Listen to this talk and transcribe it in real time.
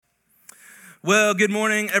Well, good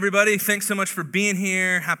morning, everybody. Thanks so much for being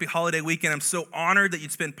here. Happy holiday weekend. I'm so honored that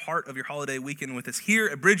you'd spend part of your holiday weekend with us here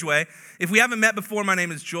at Bridgeway. If we haven't met before, my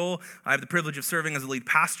name is Joel. I have the privilege of serving as the lead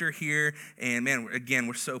pastor here. And man, again,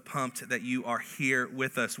 we're so pumped that you are here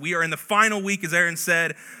with us. We are in the final week, as Aaron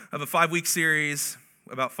said, of a 5-week series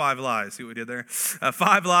about 5 lies. See what we did there?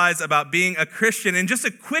 5 lies about being a Christian. And just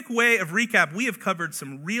a quick way of recap, we have covered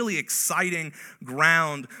some really exciting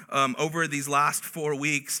ground over these last 4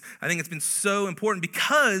 weeks. I think it's been so important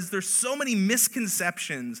because there's so many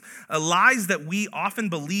misconceptions, lies that we often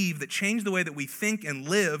believe that change the way that we think and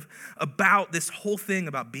live about this whole thing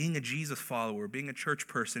about being a Jesus follower, being a church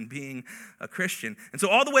person, being a Christian. And so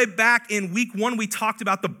all the way back in week 1, we talked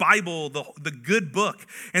about the Bible, the good book,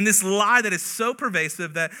 and this lie that is so pervasive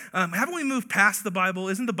that haven't we moved past the Bible?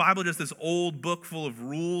 Isn't the Bible just this old book full of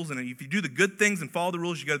rules? And if you do the good things and follow the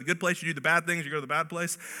rules, you go to the good place. You do the bad things, you go to the bad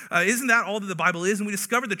place. Isn't that all that the Bible is? And we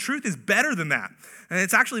discovered the truth is better than that. And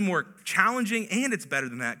it's actually more challenging, and it's better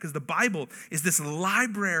than that because the Bible is this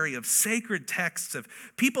library of sacred texts of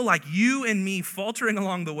people like you and me faltering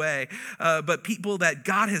along the way, but people that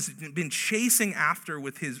God has been chasing after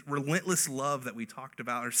with his relentless love that we talked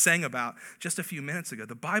about or sang about just a few minutes ago.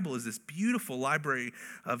 The Bible is this beautiful library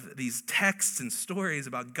of these texts and stories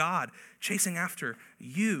about God chasing after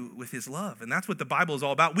you with his love. And that's what the Bible is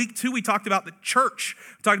all about. Week 2, we talked about the church.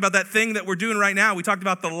 We talked about that thing that we're doing right now. We talked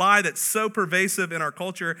about the lie that's so pervasive in our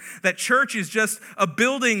culture, that church is just a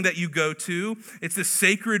building that you go to. It's this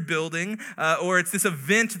sacred building, or it's this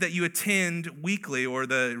event that you attend weekly, or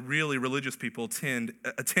the really religious people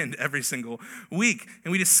attend every single week.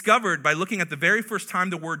 And we discovered by looking at the very first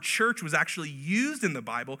time the word church was actually used in the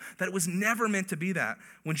Bible that it was never meant to be that.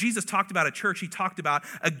 When Jesus talked about a church, he talked about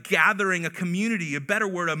a gathering, a community, a better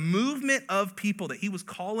word, a movement of people that he was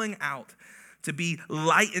calling out to be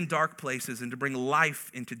light in dark places and to bring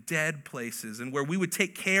life into dead places, and where we would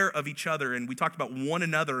take care of each other. And we talked about one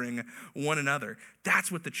anothering one another.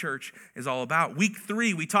 That's what the church is all about. Week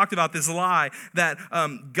 3, we talked about this lie that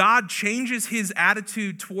God changes his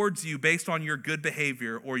attitude towards you based on your good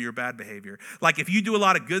behavior or your bad behavior. Like if you do a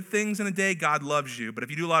lot of good things in a day, God loves you. But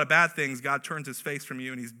if you do a lot of bad things, God turns his face from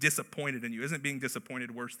you and he's disappointed in you. Isn't being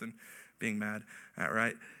disappointed worse than being mad?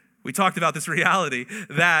 Right? We talked about this reality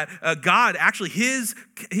that God, actually, his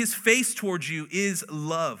face towards you is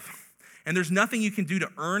love. And there's nothing you can do to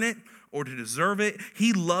earn it or to deserve it.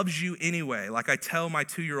 He loves you anyway. Like I tell my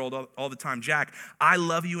 2-year-old all the time, Jack, I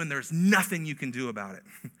love you and there's nothing you can do about it.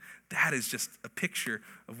 That is just a picture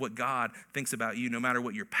of what God thinks about you, no matter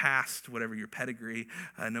what your past, whatever your pedigree,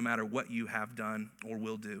 no matter what you have done or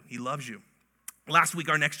will do. He loves you. Last week,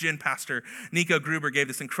 our Next Gen pastor, Nico Gruber, gave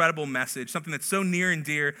this incredible message, something that's so near and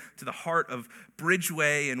dear to the heart of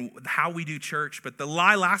Bridgeway and how we do church. But the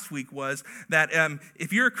lie last week was that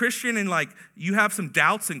if you're a Christian and like you have some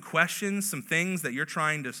doubts and questions, some things that you're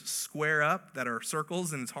trying to square up that are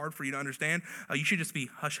circles and it's hard for you to understand, you should just be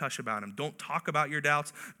hush-hush about them. Don't talk about your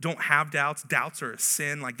doubts. Don't have doubts. Doubts are a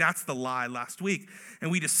sin. Like that's the lie last week. And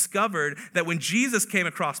we discovered that when Jesus came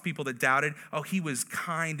across people that doubted, he was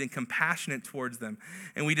kind and compassionate towards them.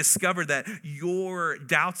 And we discovered that your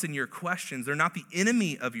doubts and your questions, they're not the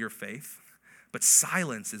enemy of your faith, but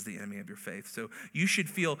silence is the enemy of your faith. So you should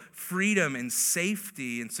feel freedom and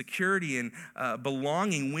safety and security and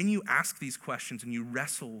belonging when you ask these questions and you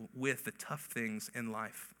wrestle with the tough things in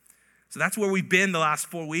life. So that's where we've been the last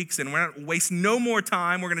 4 weeks, and we're not going to waste no more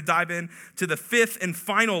time. We're going to dive in to the 5th and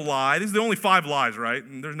final lie. These are the only 5 lies, right?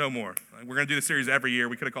 And there's no more. We're going to do the series every year.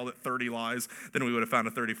 We could have called it 30 lies. Then we would have found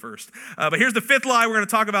a 31st. But here's the 5th lie we're going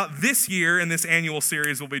to talk about this year in this annual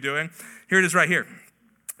series we'll be doing. Here it is right here.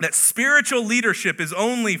 That spiritual leadership is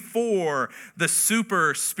only for the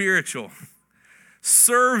super spiritual.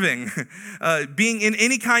 Serving, being in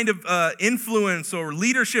any kind of influence or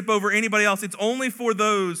leadership over anybody else, it's only for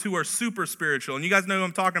those who are super spiritual. And you guys know who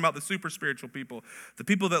I'm talking about, the super spiritual people. The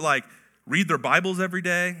people that like read their Bibles every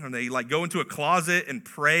day, or they like go into a closet and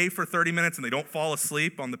pray for 30 minutes and they don't fall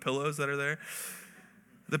asleep on the pillows that are there.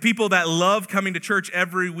 The people that love coming to church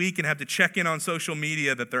every week and have to check in on social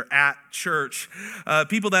media that they're at church.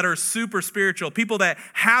 People that are super spiritual. People that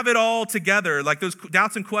have it all together. Like those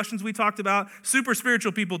doubts and questions we talked about. Super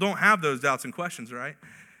spiritual people don't have those doubts and questions, right?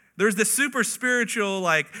 There's the super spiritual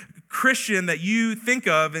like Christian that you think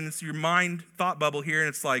of, and it's your mind thought bubble here, and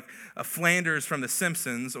it's like a Flanders from The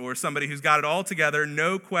Simpsons or somebody who's got it all together,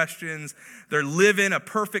 no questions. They're living a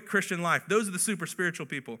perfect Christian life. Those are the super spiritual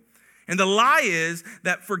people. And the lie is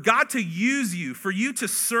that for God to use you, for you to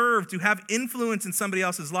serve, to have influence in somebody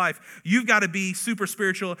else's life, you've got to be super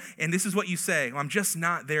spiritual. And this is what you say, well, I'm just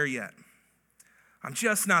not there yet. I'm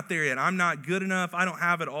just not there yet. I'm not good enough. I don't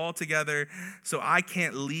have it all together. So I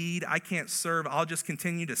can't lead. I can't serve. I'll just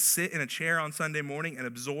continue to sit in a chair on Sunday morning and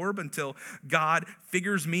absorb until God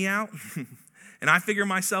figures me out and I figure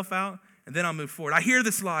myself out. And then I'll move forward. I hear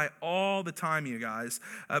this lie all the time, you guys.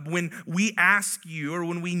 When we ask you or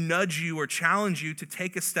when we nudge you or challenge you to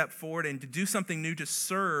take a step forward and to do something new to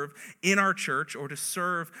serve in our church or to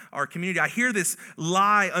serve our community, I hear this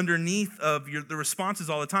lie underneath of the responses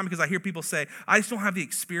all the time because I hear people say, I just don't have the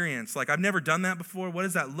experience. Like, I've never done that before. What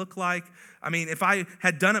does that look like? I mean, if I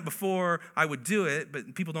had done it before, I would do it,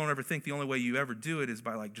 but people don't ever think the only way you ever do it is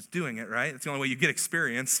by like just doing it, right? It's the only way you get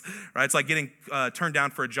experience, right? It's like getting turned down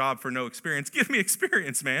for a job for no experience. Give me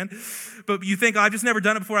experience, man. But you think, I've just never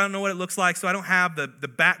done it before, I don't know what it looks like, so I don't have the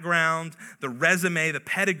background, the resume, the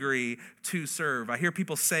pedigree to serve. I hear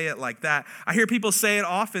people say it like that. I hear people say it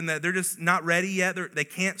often that they're just not ready yet. They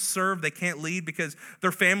can't serve, they can't lead because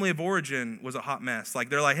their family of origin was a hot mess. Like,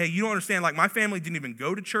 they're like, hey, you don't understand, like, my family didn't even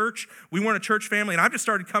go to church. We weren't a church family, and I've just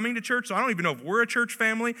started coming to church, so I don't even know if we're a church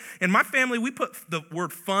family. In my family, we put the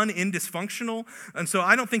word fun in dysfunctional, and so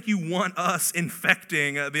I don't think you want us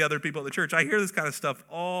infecting the other people at the church. I hear this kind of stuff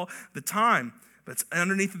all the time, but it's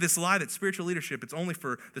underneath this lie that spiritual leadership, it's only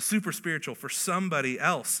for the super spiritual, for somebody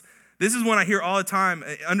else. This is one I hear all the time.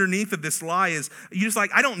 Underneath of this lie is, you just like,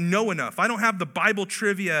 I don't know enough. I don't have the Bible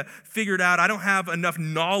trivia figured out. I don't have enough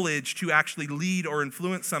knowledge to actually lead or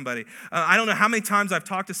influence somebody. I don't know how many times I've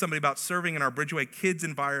talked to somebody about serving in our Bridgeway kids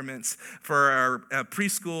environments for our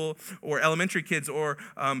preschool or elementary kids or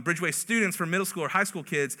Bridgeway students for middle school or high school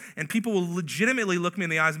kids, and people will legitimately look me in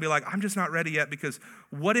the eyes and be like, I'm just not ready yet because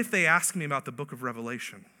what if they ask me about the book of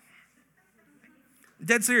Revelation?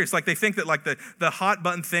 Dead serious. Like, they think that like the hot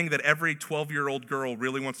button thing that every 12-year-old girl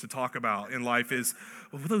really wants to talk about in life is,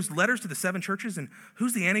 well, those letters to the 7 churches and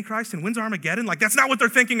who's the Antichrist and when's Armageddon? Like, that's not what they're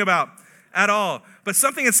thinking about at all. But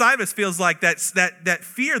something inside of us feels like that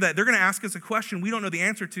fear that they're going to ask us a question we don't know the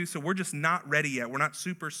answer to, so we're just not ready yet. We're not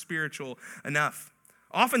super spiritual enough.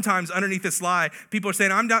 Oftentimes, underneath this lie, people are saying,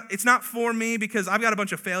 it's not for me because I've got a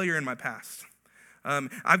bunch of failure in my past.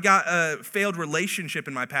 I've got a failed relationship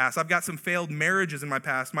in my past. I've got some failed marriages in my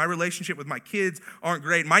past. My relationship with my kids aren't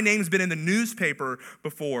great. My name's been in the newspaper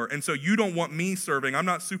before, and so you don't want me serving. I'm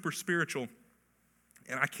not super spiritual,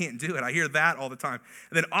 and I can't do it. I hear that all the time.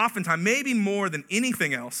 And then oftentimes, maybe more than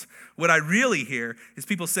anything else, what I really hear is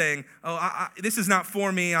people saying, this is not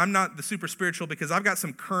for me. I'm not the super spiritual because I've got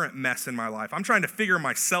some current mess in my life. I'm trying to figure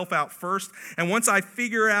myself out first. And once I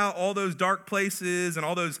figure out all those dark places and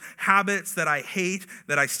all those habits that I hate,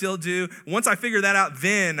 that I still do, once I figure that out,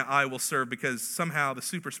 then I will serve because somehow the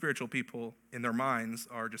super spiritual people in their minds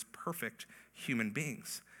are just perfect human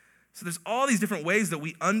beings. So there's all these different ways that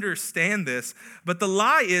we understand this, but the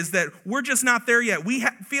lie is that we're just not there yet. We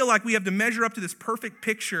feel like we have to measure up to this perfect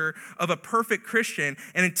picture of a perfect Christian,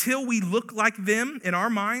 and until we look like them in our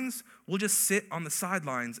minds, we'll just sit on the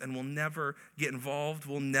sidelines and we'll never get involved.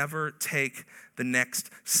 We'll never take the next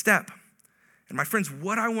step. And my friends,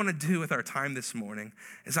 what I want to do with our time this morning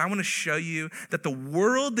is I want to show you that the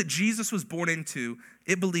world that Jesus was born into,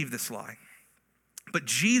 it believed this lie. But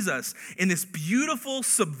Jesus, in this beautiful,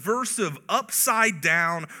 subversive,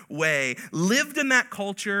 upside-down way, lived in that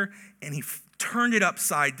culture, and he turned it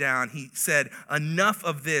upside down. He said, enough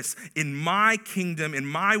of this. In my kingdom, in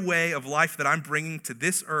my way of life that I'm bringing to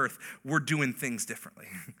this earth, we're doing things differently.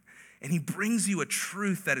 And he brings you a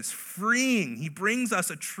truth that is freeing. He brings us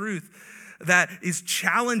a truth that is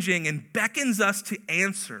challenging and beckons us to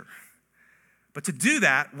answer. But to do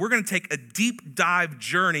that, we're going to take a deep dive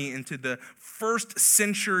journey into the first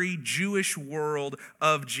century Jewish world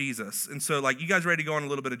of Jesus. And so, like, you guys ready to go on a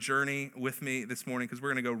little bit of journey with me this morning? Because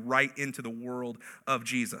we're going to go right into the world of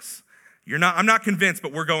Jesus. I'm not convinced,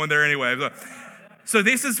 but we're going there anyway. So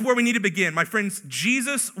this is where we need to begin. My friends,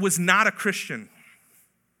 Jesus was not a Christian.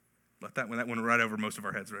 That went right over most of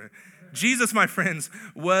our heads, right? Jesus, my friends,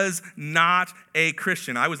 was not a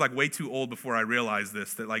Christian. I was like way too old before I realized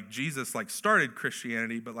this, that like Jesus like started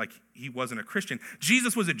Christianity, but like he wasn't a Christian.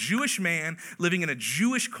 Jesus was a Jewish man living in a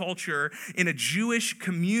Jewish culture, in a Jewish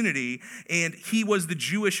community, and he was the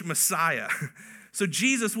Jewish Messiah. So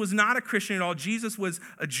Jesus was not a Christian at all. Jesus was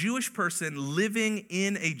a Jewish person living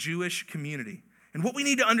in a Jewish community. And what we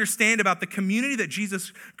need to understand about the community that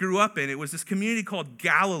Jesus grew up in, it was this community called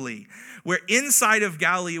Galilee, where inside of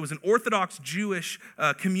Galilee, it was an Orthodox Jewish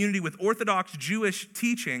community with Orthodox Jewish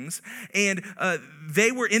teachings. And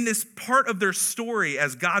they were in this part of their story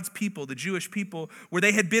as God's people, the Jewish people, where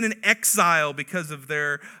they had been in exile because of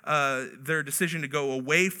their decision to go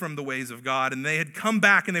away from the ways of God. And they had come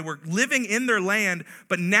back and they were living in their land,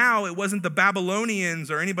 but now it wasn't the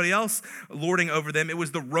Babylonians or anybody else lording over them. It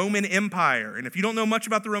was the Roman Empire. And if you don't know much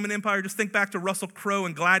about the Roman Empire, just think back to Russell Crowe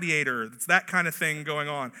and Gladiator. It's that kind of thing going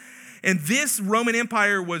on. And this Roman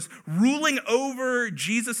Empire was ruling over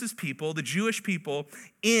Jesus' people, the Jewish people,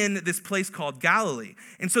 in this place called Galilee.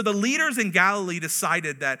 And so the leaders in Galilee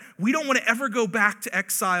decided that we don't want to ever go back to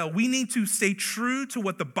exile. We need to stay true to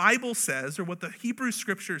what the Bible says or what the Hebrew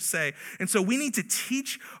scriptures say. And so we need to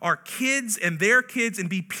teach our kids and their kids and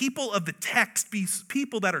be people of the text, be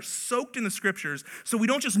people that are soaked in the scriptures, so we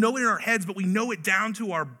don't just know it in our heads, but we know it down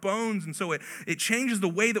to our bones. And so it changes the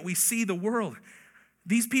way that we see the world.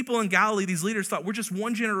 These people in Galilee, these leaders thought we're just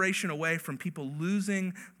one generation away from people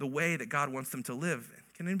losing the way that God wants them to live.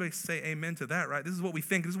 Can anybody say amen to that, right? This is what we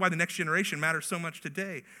think. This is why the next generation matters so much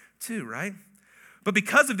today, too, right? But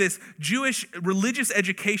because of this, Jewish religious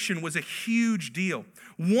education was a huge deal.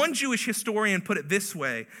 One Jewish historian put it this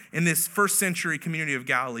way in this first century community of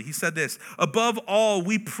Galilee. He said this: above all,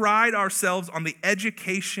 we pride ourselves on the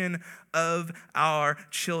education of our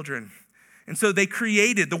children. And so they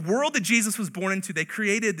created, the world that Jesus was born into, they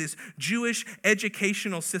created this Jewish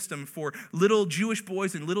educational system for little Jewish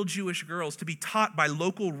boys and little Jewish girls to be taught by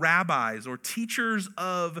local rabbis or teachers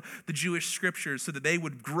of the Jewish scriptures so that they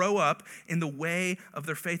would grow up in the way of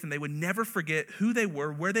their faith and they would never forget who they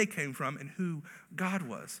were, where they came from, and who God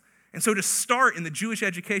was. And so to start in the Jewish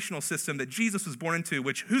educational system that Jesus was born into,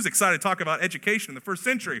 which who's excited to talk about education in the first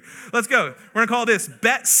century? Let's go. We're going to call this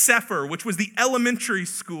Bet Sefer, which was the elementary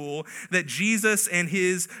school that Jesus and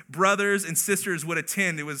his brothers and sisters would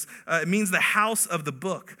attend. It means the house of the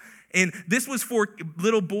book. And this was for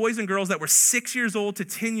little boys and girls that were 6 years old to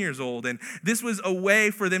 10 years old. And this was a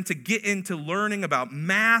way for them to get into learning about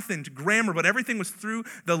math and grammar, but everything was through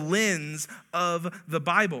the lens of the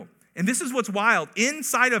Bible. And this is what's wild.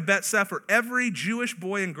 Inside of Bet Sefer, every Jewish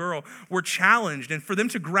boy and girl were challenged. And for them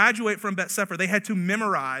to graduate from Bet Sefer, they had to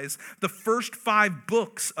memorize the first 5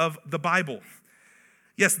 books of the Bible.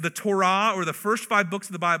 Yes, the Torah, or the first 5 books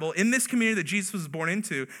of the Bible. In this community that Jesus was born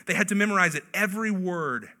into, they had to memorize it, every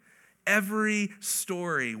word, every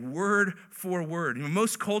story, word for word.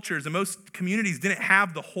 Most cultures and most communities didn't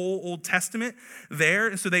have the whole Old Testament there,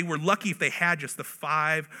 and so they were lucky if they had just the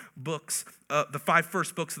 5 books, the 5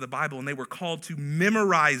 first books of the Bible, and they were called to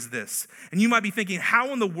memorize this. And you might be thinking,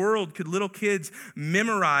 how in the world could little kids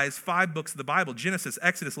memorize 5 books of the Bible? Genesis,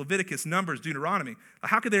 Exodus, Leviticus, Numbers, Deuteronomy.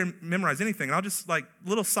 How could they memorize anything? And I'll just,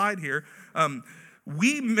 little side here.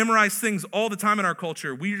 We memorize things all the time in our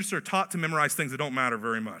culture. We just are taught to memorize things that don't matter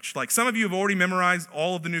very much. Like some of you have already memorized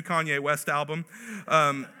all of the new Kanye West album,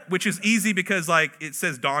 which is easy because it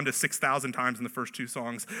says Donda 6,000 times in the first 2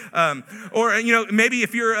 songs. Or maybe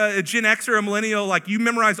if you're a Gen X or a millennial, you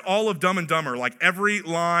memorize all of Dumb and Dumber, every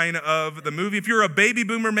line of the movie. If you're a baby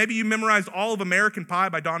boomer, maybe you memorized all of American Pie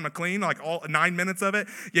by Don McLean, all 9 minutes of it.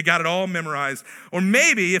 You got it all memorized. Or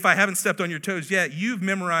maybe, if I haven't stepped on your toes yet, you've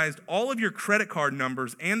memorized all of your credit card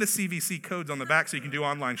numbers and the CVC codes on the back so you can do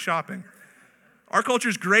online shopping. Our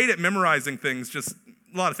culture's great at memorizing things, just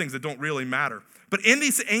a lot of things that don't really matter. But in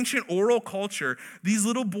this ancient oral culture, these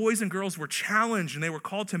little boys and girls were challenged and they were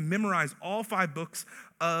called to memorize all 5 books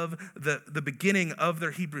of the beginning of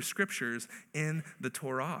their Hebrew scriptures in the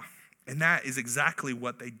Torah. And that is exactly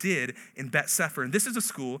what they did in Bet Sefer. And this is a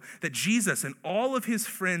school that Jesus and all of his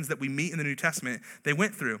friends that we meet in the New Testament, they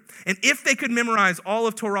went through. And if they could memorize all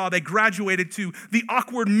of Torah, they graduated to the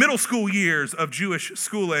awkward middle school years of Jewish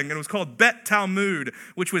schooling. And it was called Bet Talmud,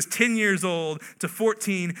 which was 10 years old to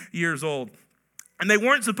 14 years old. And they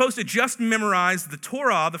weren't supposed to just memorize the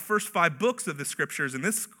Torah, the first 5 books of the scriptures in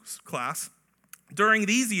this class. During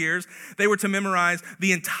these years, they were to memorize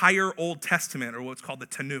the entire Old Testament, or what's called the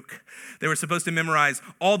Tanakh. They were supposed to memorize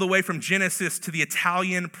all the way from Genesis to the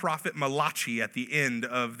Italian prophet Malachi at the end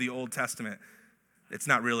of the Old Testament. It's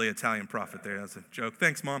not really an Italian prophet there. That's a joke.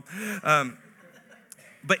 Thanks, Mom.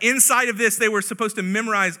 But inside of this, they were supposed to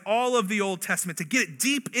memorize all of the Old Testament to get it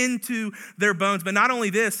deep into their bones. But not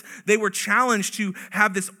only this, they were challenged to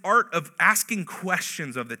have this art of asking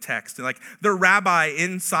questions of the text. And their rabbi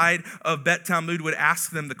inside of Bet Talmud would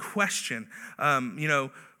ask them the question,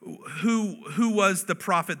 who was the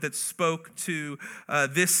prophet that spoke to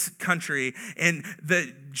this country. And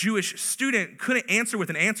the Jewish student couldn't answer with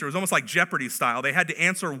an answer. It was almost like Jeopardy style. They had to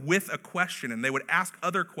answer with a question, and they would ask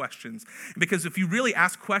other questions. Because if you really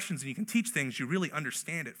ask questions and you can teach things, you really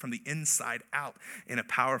understand it from the inside out in a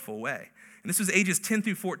powerful way. And this was ages 10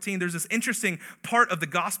 through 14. There's this interesting part of the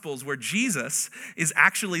Gospels where Jesus is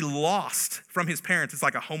actually lost from his parents. It's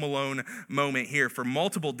like a Home Alone moment here for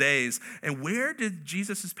multiple days. And where did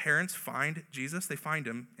Jesus' parents find Jesus? They find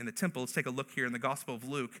him in the temple. Let's take a look here in the Gospel of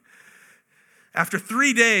Luke. After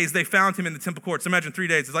 3 days, they found him in the temple courts. Imagine 3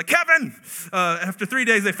 days. It's like, Kevin! After 3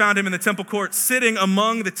 days, they found him in the temple courts, sitting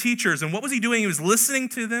among the teachers. And what was he doing? He was listening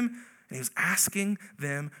to them, and he was asking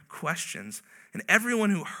them questions. And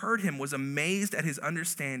everyone who heard him was amazed at his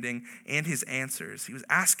understanding and his answers. He was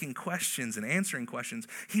asking questions and answering questions.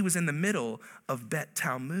 He was in the middle of Bet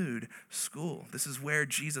Talmud school. This is where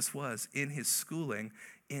Jesus was in his schooling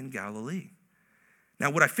in Galilee. Now,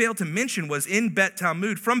 what I failed to mention was in Bet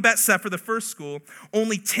Talmud, from Bet Sefer, the first school,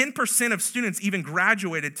 only 10% of students even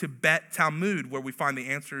graduated to Bet Talmud, where we find the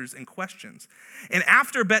answers and questions. And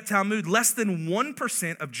after Bet Talmud, less than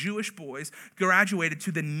 1% of Jewish boys graduated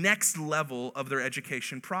to the next level of their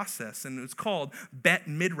education process. And it was called Bet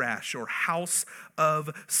Midrash, or House of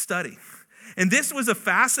Study. And this was a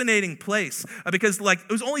fascinating place because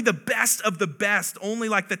it was only the best of the best. Only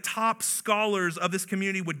the top scholars of this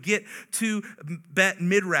community would get to Bet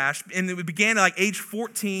Midrash. And it began at age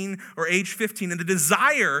 14 or age 15. And the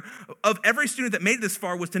desire of every student that made it this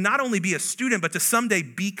far was to not only be a student, but to someday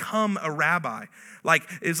become a rabbi.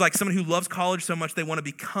 It's like someone who loves college so much they want to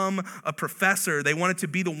become a professor. They wanted to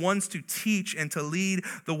be the ones to teach and to lead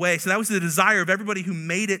the way. So that was the desire of everybody who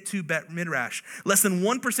made it to Bet Midrash. Less than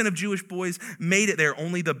 1% of Jewish boys made it there,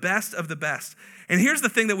 only the best of the best. And here's the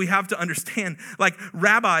thing that we have to understand.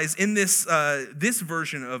 Rabbis in this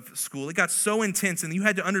version of school, it got so intense and you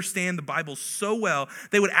had to understand the Bible so well,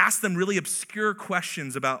 they would ask them really obscure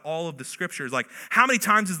questions about all of the scriptures. Like, how many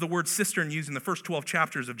times is the word cistern used in the first 12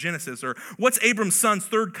 chapters of Genesis? Or what's Abram's son's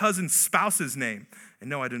third cousin's spouse's name? And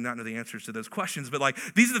no, I do not know the answers to those questions, but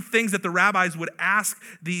these are the things that the rabbis would ask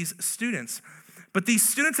these students. But these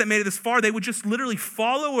students that made it this far, they would just literally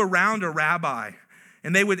follow around a rabbi.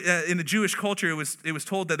 And they would, in the Jewish culture, it was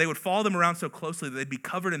told that they would follow them around so closely that they'd be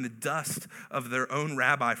covered in the dust of their own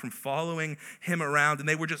rabbi from following him around. And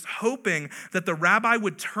they were just hoping that the rabbi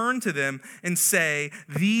would turn to them and say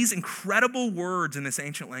these incredible words in this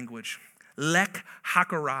ancient language, Lek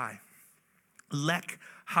Hakarai. Lek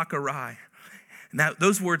Hakarai. Now,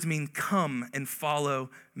 those words mean come and follow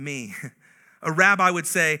me. A rabbi would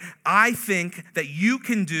say, I think that you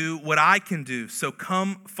can do what I can do, so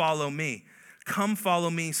come follow me. Come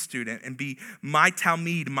follow me, student, and be my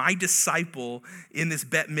Talmid, my disciple in this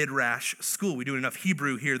Bet Midrash school. We do enough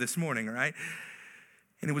Hebrew here this morning, right?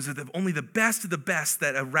 And it was only the best of the best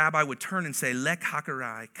that a rabbi would turn and say, Lek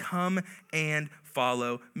Hakarai, come and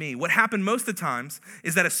follow me. What happened most of the times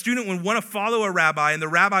is that a student would want to follow a rabbi, and the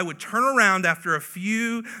rabbi would turn around after a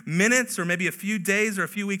few minutes or maybe a few days or a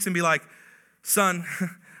few weeks and be like, son,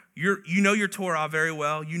 you know your Torah very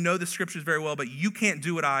well, you know the scriptures very well, but you can't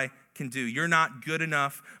do what I can do. You're not good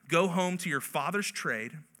enough. Go home to your father's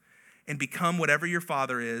trade and become whatever your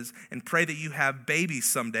father is and pray that you have babies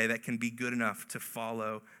someday that can be good enough to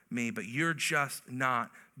follow me. But you're just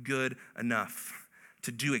not good enough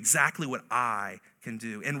to do exactly what I can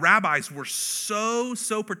do. And rabbis were so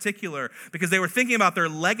particular because they were thinking about their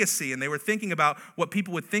legacy and they were thinking about what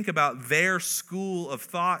people would think about their school of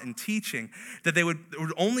thought and teaching, that there were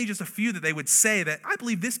only just a few that they would say that I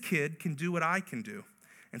believe this kid can do what I can do.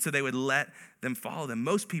 And so they would let them follow them.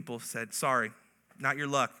 Most people said, sorry, not your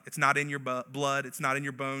luck. It's not in your blood. It's not in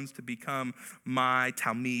your bones to become my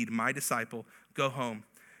Talmid, my disciple. Go home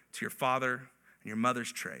to your father and your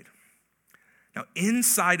mother's trade. Now,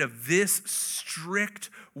 inside of this strict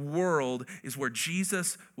world is where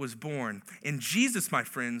Jesus was born. And Jesus, my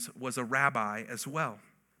friends, was a rabbi as well.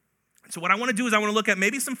 So what I want to do is I want to look at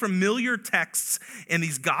maybe some familiar texts in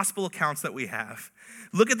these gospel accounts that we have.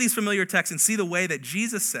 Look at these familiar texts and see the way that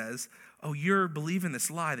Jesus says, oh, you're believing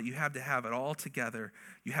this lie that you have to have it all together.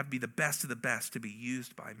 You have to be the best of the best to be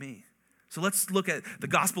used by me. So let's look at the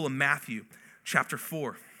Gospel of Matthew, chapter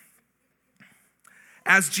 4.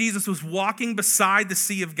 As Jesus was walking beside the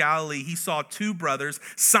Sea of Galilee, he saw two brothers,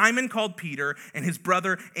 Simon called Peter and his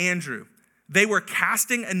brother Andrew. They were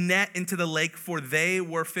casting a net into the lake, for they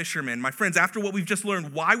were fishermen. My friends, after what we've just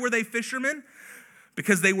learned, why were they fishermen?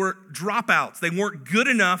 because they were dropouts. They weren't good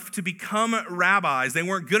enough to become rabbis. They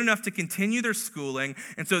weren't good enough to continue their schooling.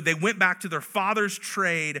 And so they went back to their father's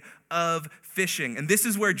trade of fishing. And this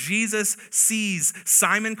is where Jesus sees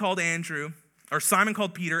Simon called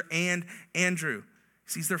Peter and Andrew. He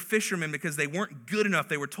sees they're fishermen because they weren't good enough.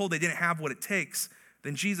 They were told they didn't have what it takes.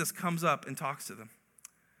 Then Jesus comes up and talks to them.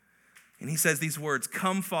 And he says these words,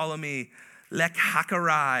 "Come follow me. Lek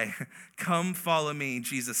hakarai, come follow me,"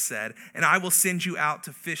 Jesus said, "and I will send you out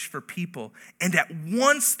to fish for people." And at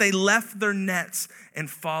once they left their nets and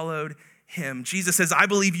followed him. Jesus says, I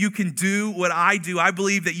believe you can do what I do. I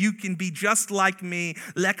believe that you can be just like me.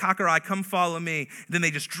 Lek hakarai, come follow me. And then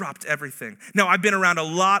they just dropped everything. Now, I've been around a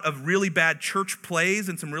lot of really bad church plays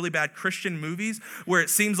and some really bad Christian movies where it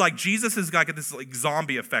seems like Jesus has got this like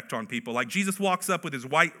zombie effect on people. Like Jesus walks up with his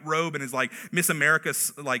white robe and his like Miss America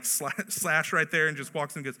like slash right there and just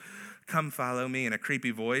walks and goes, "Come follow me," in a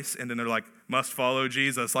creepy voice. And then they're like, "Must follow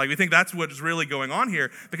Jesus." Like we think that's what's really going on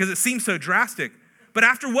here because it seems so drastic. But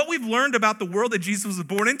after what we've learned about the world that Jesus was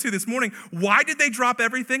born into this morning, why did they drop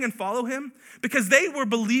everything and follow him? Because they were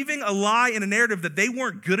believing a lie and a narrative that they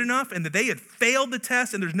weren't good enough and that they had failed the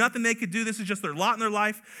test and there's nothing they could do. This is just their lot in their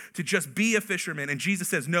life to just be a fisherman. And Jesus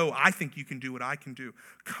says, no, I think you can do what I can do.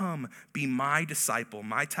 Come, be my disciple,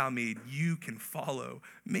 my talmid. You can follow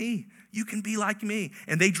me. You can be like me.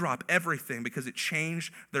 And they drop everything because it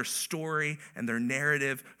changed their story and their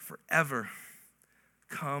narrative forever.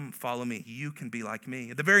 Come, follow me. You can be like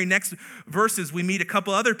me. At the very next verses, we meet a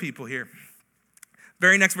couple other people here.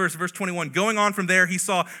 Very next verse, verse 21. Going on from there, he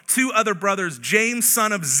saw two other brothers, James,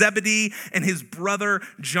 son of Zebedee, and his brother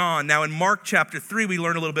John. Now, in Mark chapter 3, we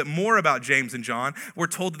learn a little bit more about James and John. We're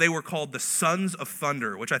told that they were called the Sons of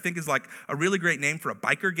Thunder, which I think is like a really great name for a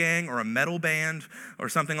biker gang or a metal band or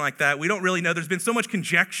something like that. We don't really know. There's been so much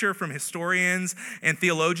conjecture from historians and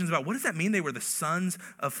theologians about what does that mean they were the Sons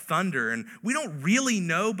of Thunder? And we don't really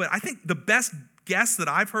know, but I think the best guess that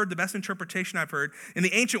I've heard, the best interpretation I've heard, in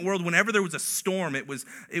the ancient world, whenever there was a storm, it was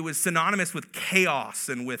synonymous with chaos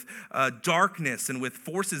and with darkness and with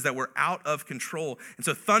forces that were out of control. And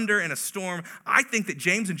so thunder and a storm, I think that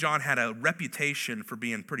James and John had a reputation for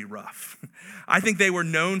being pretty rough. I think they were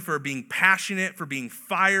known for being passionate, for being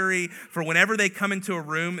fiery, for whenever they come into a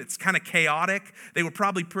room, it's kind of chaotic. They were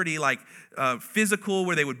probably pretty physical,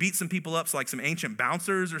 where they would beat some people up, so like some ancient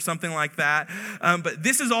bouncers or something like that. But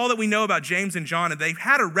this is all that we know about James and John, and they've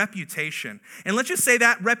had a reputation. And let's just say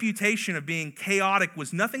that reputation of being chaotic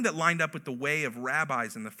was nothing that lined up with the way of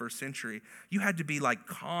rabbis in the first century. You had to be like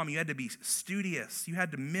calm, you had to be studious, you had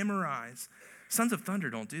to memorize. Sons of Thunder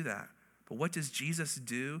don't do that. But what does Jesus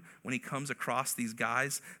do when he comes across these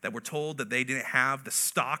guys that were told that they didn't have the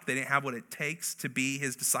stock, they didn't have what it takes to be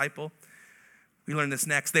his disciple? We learn this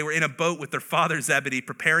next. They were in a boat with their father Zebedee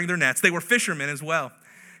preparing their nets. They were fishermen as well.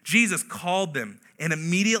 Jesus called them, and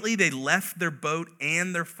immediately they left their boat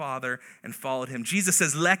and their father and followed him. Jesus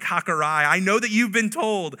says, Lek hakarai, I know that you've been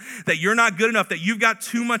told that you're not good enough, that you've got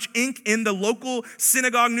too much ink in the local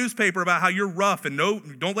synagogue newspaper about how you're rough and no,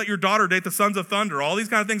 don't let your daughter date the Sons of Thunder. All these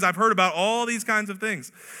kind of things. I've heard about all these kinds of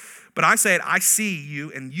things. But I say it, I see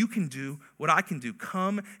you, and you can do what I can do.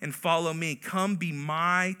 Come and follow me. Come be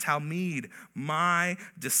my talmid, my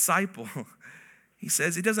disciple. He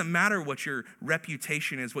says, it doesn't matter what your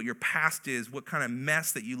reputation is, what your past is, what kind of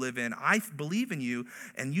mess that you live in. I believe in you,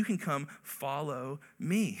 and you can come follow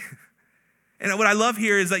me. And what I love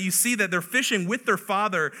here is that you see that they're fishing with their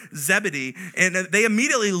father, Zebedee, and they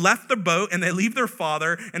immediately left their boat and they leave their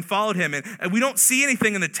father and followed him. And we don't see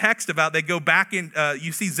anything in the text about they go back in,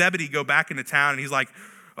 you see Zebedee go back into town and he's like,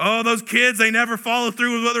 oh, those kids, they never follow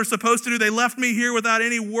through with what they're supposed to do. They left me here without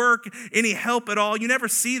any work, any help at all. You never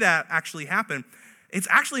see that actually happen. It's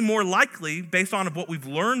actually more likely, based on what we've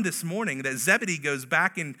learned this morning, that Zebedee goes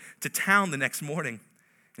back into town the next morning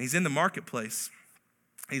and he's in the marketplace.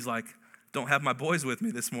 He's like, don't have my boys with me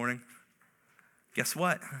this morning. Guess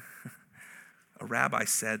what? A rabbi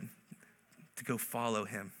said to go follow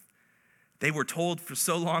him. They were told for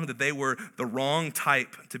so long that they were the wrong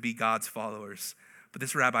type to be God's followers. But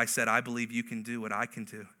this rabbi said, I believe you can do what I can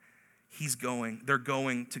do. They're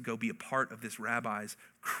going to go be a part of this rabbi's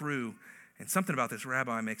crew. And something about this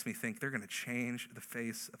rabbi makes me think they're going to change the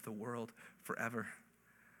face of the world forever.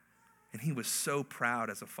 And he was so proud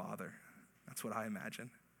as a father. That's what I imagine.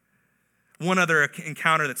 One other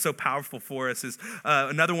encounter that's so powerful for us is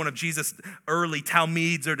another one of Jesus' early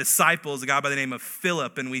talmids or disciples, a guy by the name of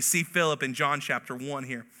Philip. And we see Philip in John chapter 1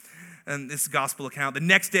 here. And this gospel account. The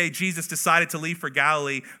next day, Jesus decided to leave for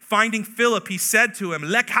Galilee. Finding Philip, he said to him,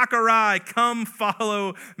 Lek hakarai, come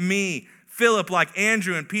follow me. Philip, like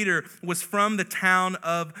Andrew and Peter, was from the town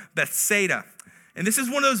of Bethsaida. And this is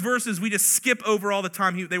one of those verses we just skip over all the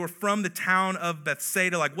time. They were from the town of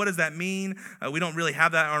Bethsaida. Like, what does that mean? We don't really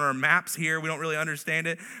have that on our maps here. We don't really understand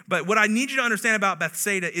it. But what I need you to understand about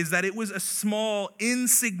Bethsaida is that it was a small,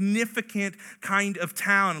 insignificant kind of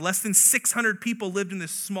town. Less than 600 people lived in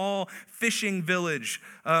this small fishing village.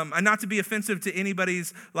 And not to be offensive to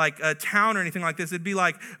anybody's town or anything like this, it'd be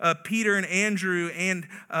like Peter and Andrew and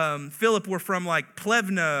Philip were from like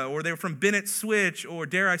Plevna, or they were from Bennett Switch, or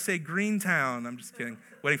dare I say Greentown. I'm just kidding.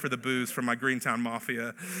 Waiting for the booze from my Greentown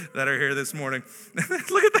Mafia that are here this morning.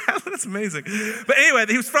 Look at that. That's amazing. But anyway,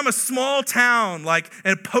 he was from a small town, like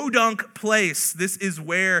a podunk place. This is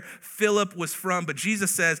where Philip was from. But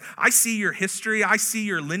Jesus says, I see your history. I see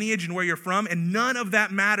your lineage and where you're from, and none of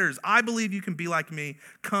that matters. I believe you can be like me.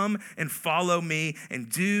 Come and follow me and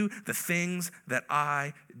do the things that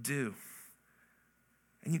I do.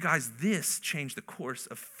 And you guys, this changed the course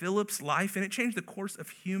of Philip's life, and it changed the course of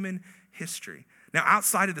human history. Now,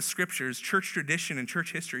 outside of the scriptures, church tradition and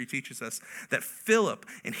church history teaches us that Philip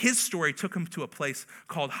and his story took him to a place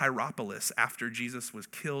called Hierapolis after Jesus was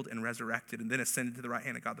killed and resurrected and then ascended to the right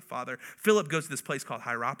hand of God the Father. Philip goes to this place called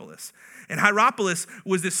Hierapolis. And Hierapolis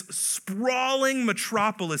was this sprawling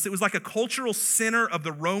metropolis. It was like a cultural center of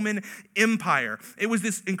the Roman Empire. It was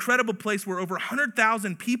this incredible place where over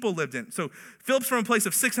 100,000 people lived in. So Philip's from a place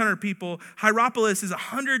of 600 people. Hierapolis is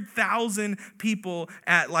 100,000 people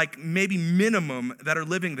at like maybe minimum that are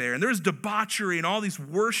living there. And there's debauchery and all these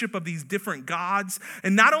worship of these different gods.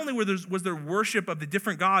 And not only was there worship of the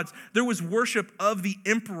different gods, there was worship of the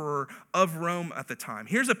emperor of Rome at the time.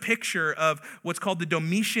 Here's a picture of what's called the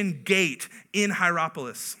Domitian Gate in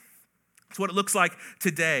Hierapolis. It's what it looks like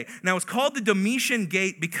today. Now, it's called the Domitian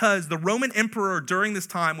Gate because the Roman emperor during this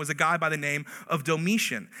time was a guy by the name of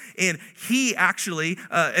Domitian. And he actually,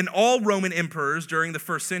 and all Roman emperors during the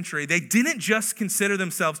first century, they didn't just consider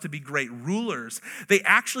themselves to be great rulers. They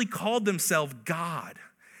actually called themselves God.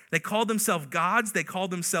 They called themselves gods. They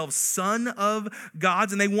called themselves son of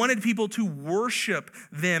gods. And they wanted people to worship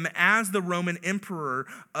them as the Roman emperor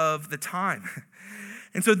of the time.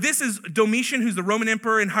 And so this is Domitian, who's the Roman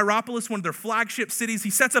emperor in Hierapolis, one of their flagship cities. He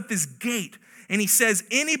sets up this gate, and he says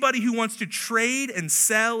anybody who wants to trade and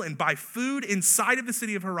sell and buy food inside of the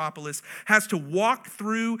city of Hierapolis has to walk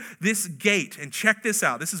through this gate. And check this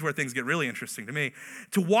out. This is where things get really interesting to me.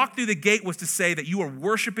 To walk through the gate was to say that you are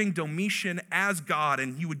worshiping Domitian as God,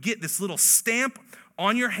 and you would get this little stamp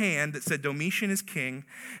on your hand that said Domitian is king,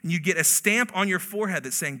 and you get a stamp on your forehead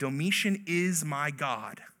that's saying Domitian is my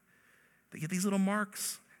God. They get these little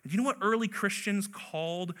marks. Do you know what early Christians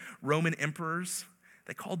called Roman emperors?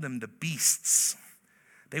 They called them the beasts.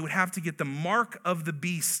 They would have to get the mark of the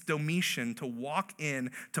beast, Domitian, to walk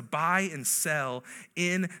in, to buy and sell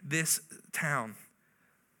in this town.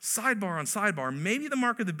 Sidebar on sidebar, maybe the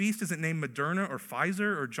mark of the beast isn't named Moderna or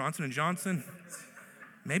Pfizer or Johnson & Johnson.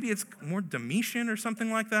 Maybe it's more Domitian or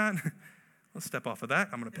something like that. Let's step off of that.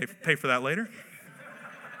 I'm going to pay for that later.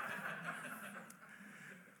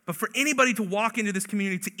 But for anybody to walk into this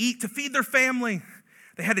community, to eat, to feed their family,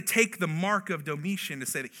 they had to take the mark of Domitian to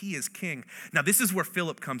say that he is king. Now, this is where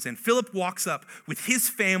Philip comes in. Philip walks up with his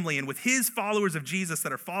family and with his followers of Jesus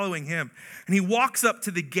that are following him. And he walks up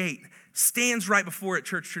to the gate, stands right before it,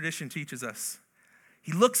 church tradition teaches us.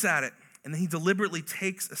 He looks at it, and then he deliberately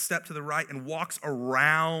takes a step to the right and walks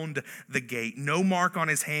around the gate. No mark on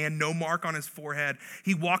his hand, no mark on his forehead.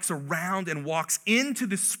 He walks around and walks into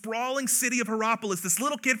the sprawling city of Hierapolis, this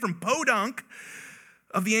little kid from Podunk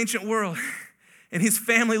of the ancient world. And his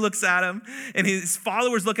family looks at him, and his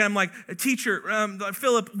followers look at him like, teacher,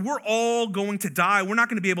 Philip, we're all going to die. We're not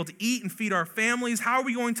going to be able to eat and feed our families. How are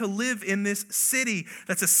we going to live in this city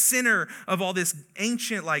that's a center of all this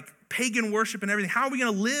ancient, pagan worship and everything? How are we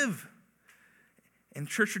going to live? And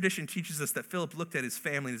church tradition teaches us that Philip looked at his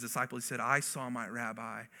family and his disciples. He said, I saw my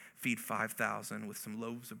rabbi feed 5,000 with some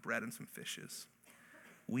loaves of bread and some fishes.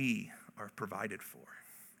 We are provided for.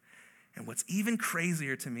 And what's even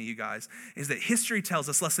crazier to me, you guys, is that history tells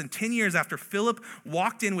us less than 10 years after Philip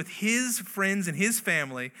walked in with his friends and his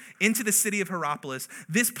family into the city of Hierapolis,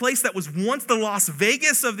 this place that was once the Las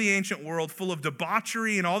Vegas of the ancient world, full of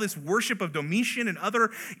debauchery and all this worship of Domitian and other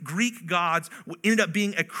Greek gods, ended up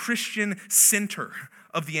being a Christian center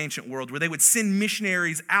of the ancient world, where they would send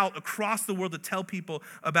missionaries out across the world to tell people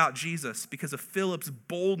about Jesus because of Philip's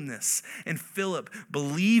boldness and Philip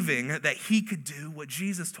believing that he could do what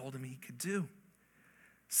Jesus told him he could do.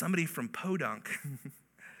 Somebody from Podunk,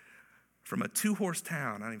 from a 2-horse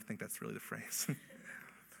town, I don't even think that's really the phrase,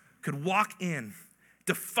 could walk in,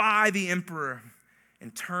 defy the emperor,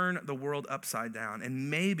 and turn the world upside down. And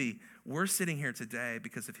maybe we're sitting here today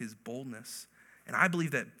because of his boldness And I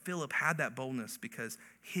believe that Philip had that boldness because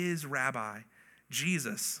his rabbi,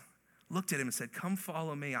 Jesus, looked at him and said, come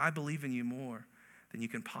follow me. I believe in you more than you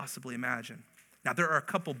can possibly imagine. Now, there are a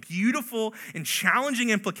couple beautiful and challenging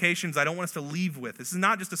implications I don't want us to leave with. This is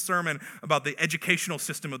not just a sermon about the educational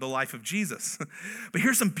system of the life of Jesus. But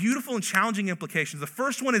here's some beautiful and challenging implications. The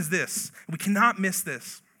first one is this. We cannot miss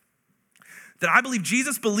this. That I believe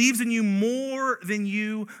Jesus believes in you more than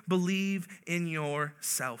you believe in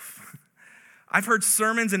yourself. I've heard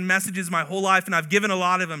sermons and messages my whole life, and I've given a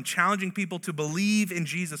lot of them, challenging people to believe in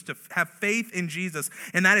Jesus, to have faith in Jesus,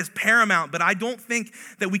 and that is paramount. But I don't think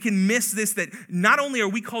that we can miss this, that not only are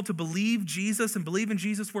we called to believe Jesus and believe in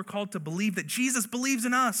Jesus, we're called to believe that Jesus believes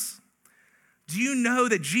in us. Do you know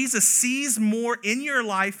that Jesus sees more in your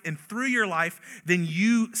life and through your life than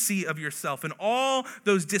you see of yourself? And all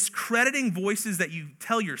those discrediting voices that you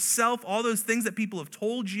tell yourself, all those things that people have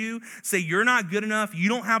told you, say you're not good enough, you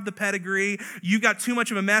don't have the pedigree, you've got too much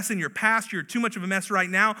of a mess in your past, you're too much of a mess right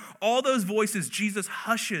now. All those voices Jesus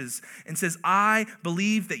hushes and says, I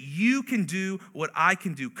believe that you can do what I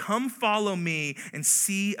can do. Come follow me and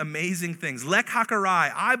see amazing things. Lek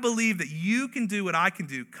hakarai, I believe that you can do what I can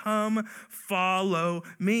do. Come follow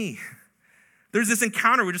me. There's this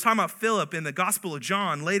encounter. We're just talking about Philip in the Gospel of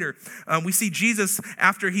John later. We see Jesus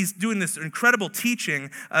after he's doing this incredible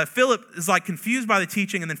teaching. Philip is like confused by the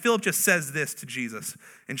teaching, and then Philip just says this to Jesus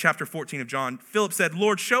in chapter 14 of John. Philip said,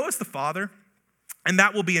 Lord, show us the Father, and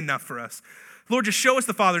that will be enough for us. Lord, just show us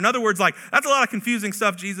the Father. In other words, like, that's a lot of confusing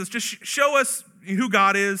stuff, Jesus. Just show us who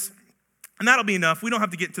God is, and that'll be enough. We don't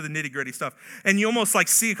have to get into the nitty-gritty stuff. And you almost like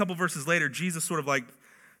see a couple verses later, Jesus sort of like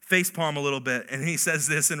facepalm a little bit, and he says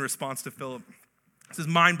this in response to Philip. This is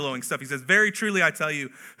mind-blowing stuff. He says, very truly I tell you,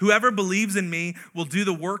 whoever believes in me will do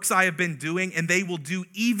the works I have been doing, and they will do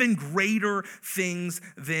even greater things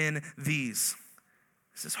than these.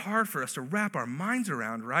 This is hard for us to wrap our minds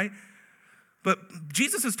around, right? But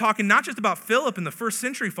Jesus is talking not just about Philip and the first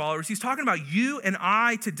century followers. He's talking about you and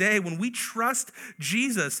I today. When we trust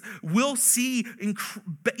Jesus, we'll see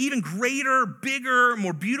even greater, bigger,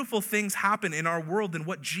 more beautiful things happen in our world than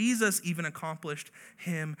what Jesus even accomplished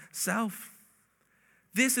himself.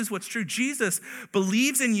 This is what's true. Jesus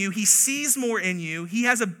believes in you. He sees more in you. He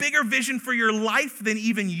has a bigger vision for your life than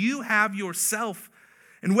even you have yourself.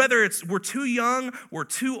 And whether it's we're too young, we're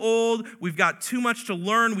too old, we've got too much to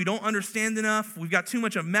learn, we don't understand enough, we've got too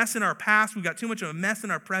much of a mess in our past, we've got too much of a mess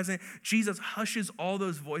in our present, Jesus hushes all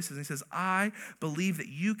those voices and he says, I believe that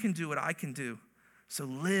you can do what I can do. So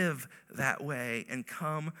live that way and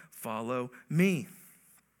come follow me.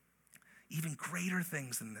 Even greater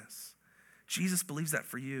things than this. Jesus believes that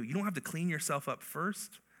for you. You don't have to clean yourself up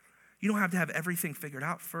first. You don't have to have everything figured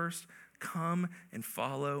out first. Come and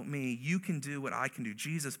follow me. You can do what I can do.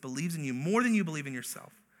 Jesus believes in you more than you believe in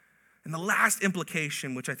yourself. And the last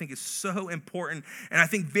implication, which I think is so important and I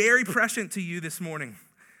think very prescient to you this morning,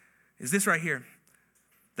 is this right here.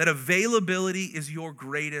 That availability is your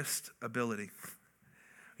greatest ability.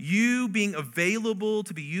 You being available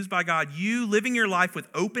to be used by God, you living your life with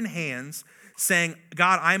open hands, saying,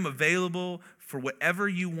 God, I am available for whatever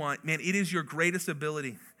you want. Man, it is your greatest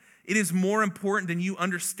ability. It is more important than you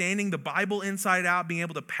understanding the Bible inside out, being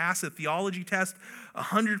able to pass a theology test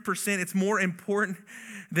 100%. It's more important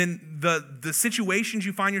than the situations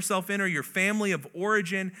you find yourself in or your family of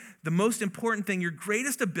origin. The most important thing, your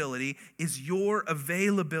greatest ability, is your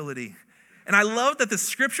availability. And I love that the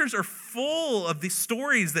scriptures are full of these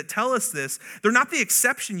stories that tell us this. They're not the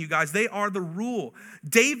exception, you guys. They are the rule.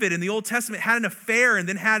 David in the Old Testament had an affair and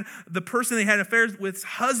then had the person they had an affair with's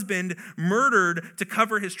husband murdered to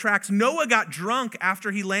cover his tracks. Noah got drunk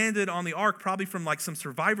after he landed on the ark, probably from like some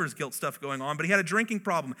survivor's guilt stuff going on, but he had a drinking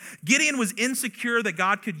problem. Gideon was insecure that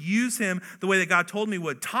God could use him the way that God told him he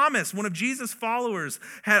would. Thomas, one of Jesus' followers,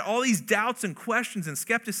 had all these doubts and questions and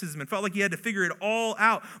skepticism and felt like he had to figure it all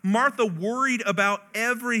out. Martha worried about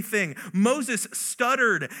everything. Moses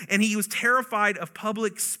stuttered and he was terrified of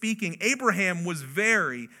public speaking. Abraham was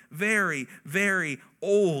very, very, very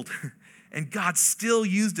old. And God still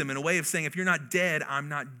used him in a way of saying, if you're not dead, I'm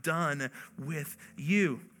not done with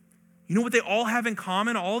you. You know what they all have in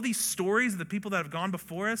common? All these stories of the people that have gone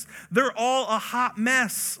before us, they're all a hot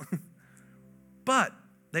mess. But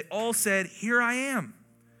they all said, here I am.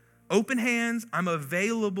 Open hands, I'm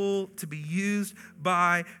available to be used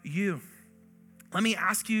by you. Let me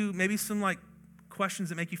ask you maybe some questions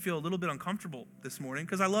that make you feel a little bit uncomfortable this morning,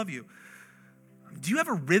 because I love you. Do you have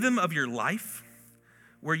a rhythm of your life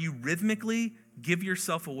where you rhythmically give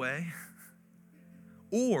yourself away?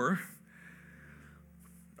 Or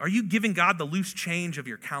are you giving God the loose change of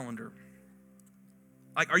your calendar?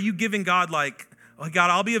 Are you giving God Oh,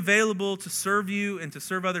 God, I'll be available to serve you and to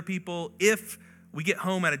serve other people if we get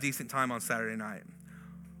home at a decent time on Saturday night.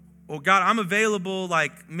 Well, God, I'm available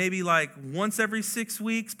maybe once every 6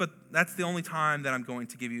 weeks, but that's the only time that I'm going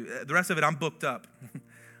to give you. The rest of it, I'm booked up.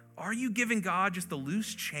 Are you giving God just the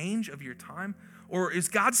loose change of your time? Or is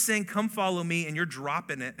God saying, come follow me, and you're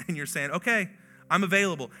dropping it, and you're saying, okay, I'm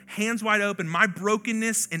available. Hands wide open, my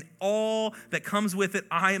brokenness and all that comes with it,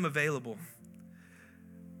 I am available.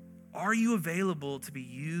 Are you available to be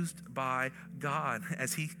used by God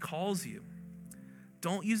as he calls you?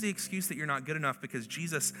 Don't use the excuse that you're not good enough, because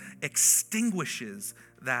Jesus extinguishes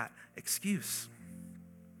that excuse.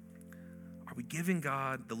 Are we giving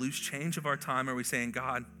God the loose change of our time? Are we saying,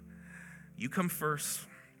 God, you come first,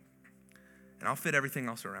 and I'll fit everything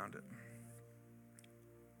else around it?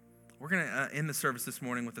 We're going to end the service this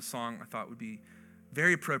morning with a song I thought would be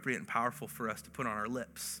very appropriate and powerful for us to put on our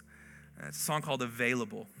lips. It's a song called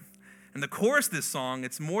Available. And the chorus of this song,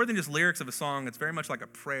 it's more than just lyrics of a song. It's very much like a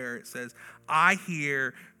prayer. It says, I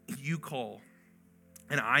hear you call,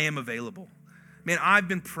 and I am available. Man, I've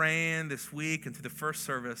been praying this week and through the first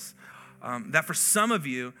service that for some of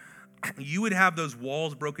you, you would have those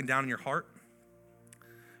walls broken down in your heart.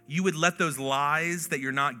 You would let those lies that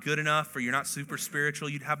you're not good enough or you're not super spiritual,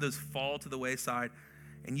 you'd have those fall to the wayside,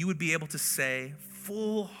 and you would be able to say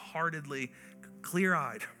full-heartedly,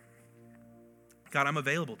 clear-eyed, God, I'm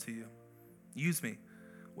available to you. Use me.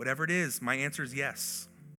 Whatever it is, my answer is yes.